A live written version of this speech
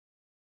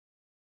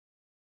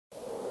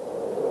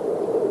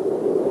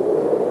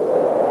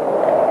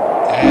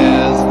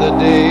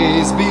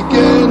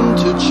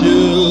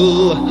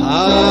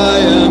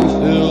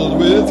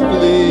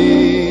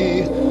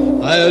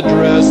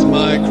address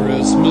my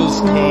Christmas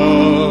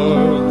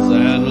cards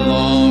and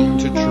long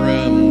to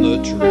trim the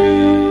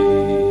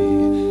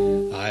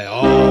tree. I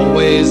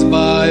always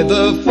buy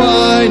the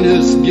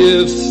finest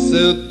gifts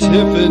at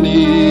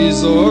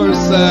Tiffany's or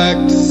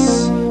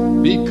Saks,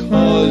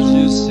 because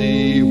you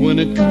see, when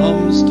it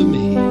comes to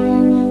me,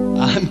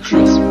 I'm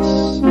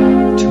Christmas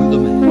to the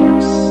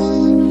max.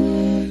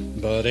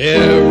 But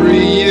every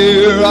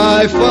year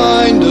I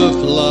find a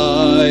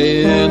fly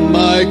in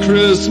my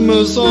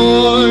Christmas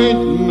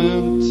ointment.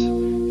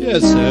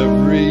 Yes,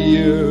 every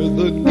year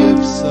the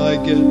gifts I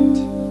get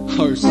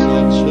are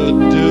such a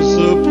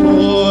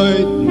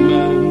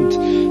disappointment.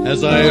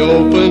 As I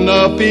open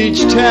up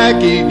each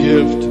tacky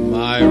gift,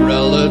 my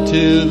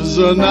relatives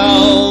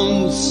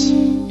announce,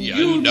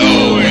 "You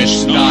know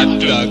it's not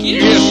the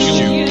gift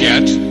you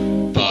get,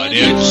 but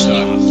it's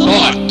the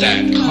thought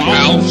that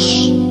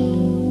counts."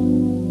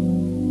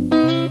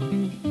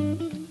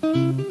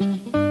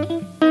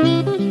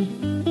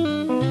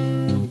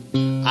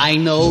 I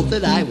know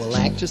that I will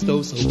act just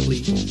oh so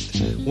pleased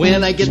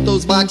when I get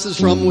those boxes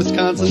from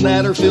Wisconsin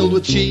that are filled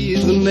with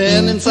cheese, and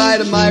then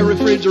inside of my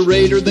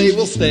refrigerator they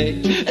will stay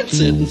and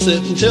sit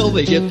until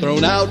they get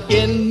thrown out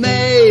in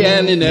May,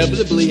 and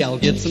inevitably I'll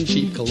get some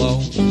cheap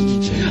cologne.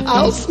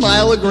 I'll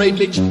smile a great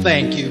big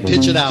thank you,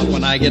 pitch it out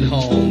when I get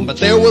home, but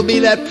there will be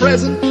that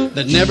present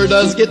that never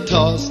does get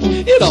tossed.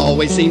 It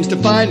always seems to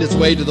find its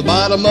way to the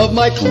bottom of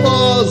my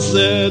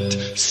closet.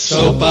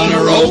 Soap on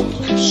a rope,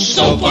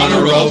 soap on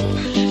a rope.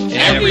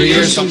 Every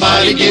year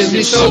somebody gives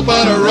me soap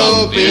on a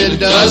rope. It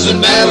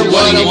doesn't matter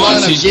what I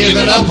want, I'm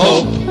giving up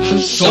hope.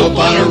 Soap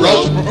on a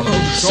rope,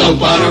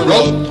 soap on a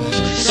rope,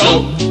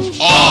 soap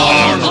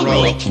on a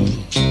rope.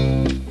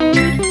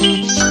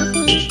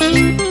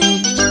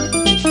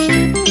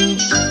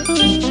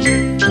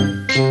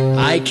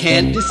 I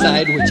can't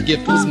decide which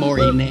gift was more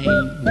inane,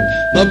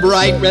 the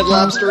bright red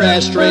lobster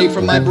ashtray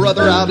from my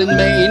brother out in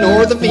Maine,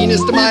 or the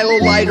Venus de Milo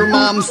lighter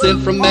Mom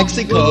sent from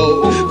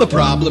Mexico. The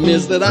problem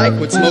is that I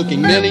quit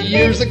smoking many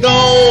years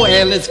ago,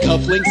 and it's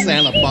cufflinks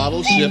and a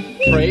bottle ship,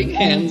 praying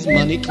hands,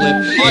 money clip,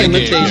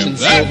 imitation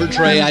silver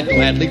tray. I'd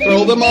gladly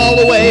throw them all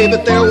away,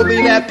 but there will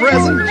be that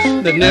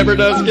present that never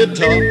does get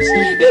tossed.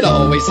 It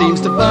always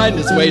seems to find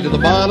its way to the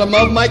bottom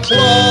of my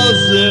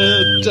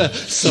closet.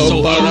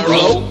 Soap on a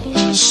rope,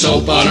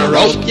 soap on a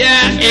rope.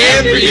 Yeah,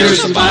 every year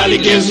somebody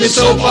gives me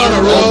soap on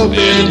a rope.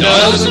 It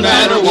doesn't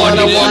matter what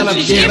I want,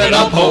 I'm giving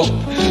up hope.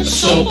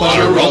 Soap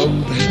on a rope,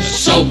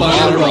 soap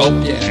on a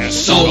rope. Yeah,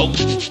 soap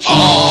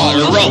on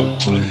a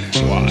rope.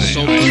 Why,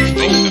 soap on a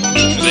rope.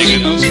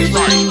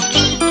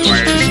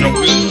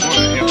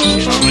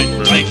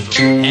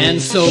 And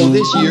so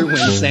this year when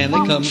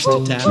Santa comes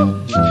to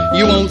town,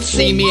 you won't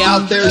see me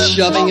out there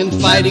shoving and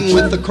fighting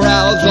with the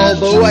crowds.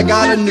 Although I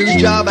got a new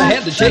job, I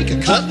had to take a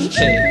cut and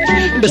pay.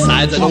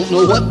 Besides, I don't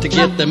know what to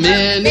get them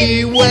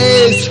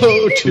anyway,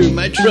 so to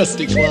my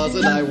trusty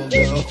closet I will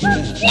go.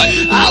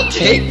 I'll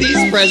take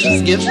these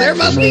precious gifts, there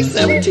must be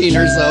 17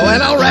 or so,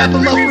 and I'll wrap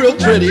them up real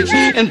pretty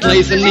and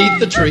place them neath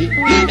the tree,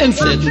 and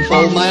sit and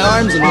fold my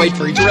arms and wait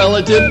for each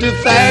relative to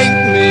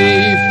thank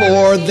me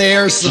for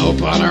their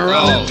soap on a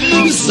rope.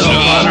 Soap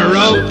on a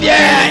rope,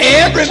 yeah,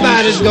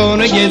 everybody's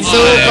gonna get soap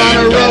on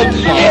a rope.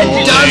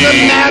 It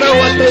doesn't matter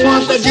what they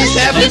want, they just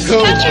have to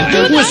cope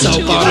with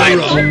soap on a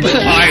rope.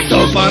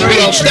 Soap on a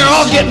rope, they're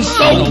all getting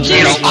soap on a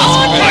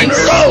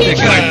rope.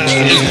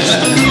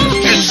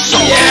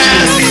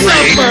 Yes,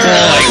 super. I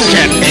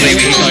can't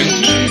believe it.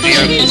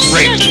 You're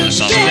great or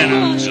something.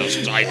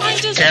 I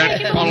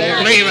can't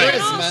believe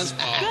it.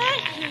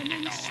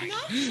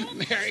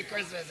 Merry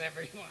Christmas,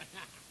 everyone.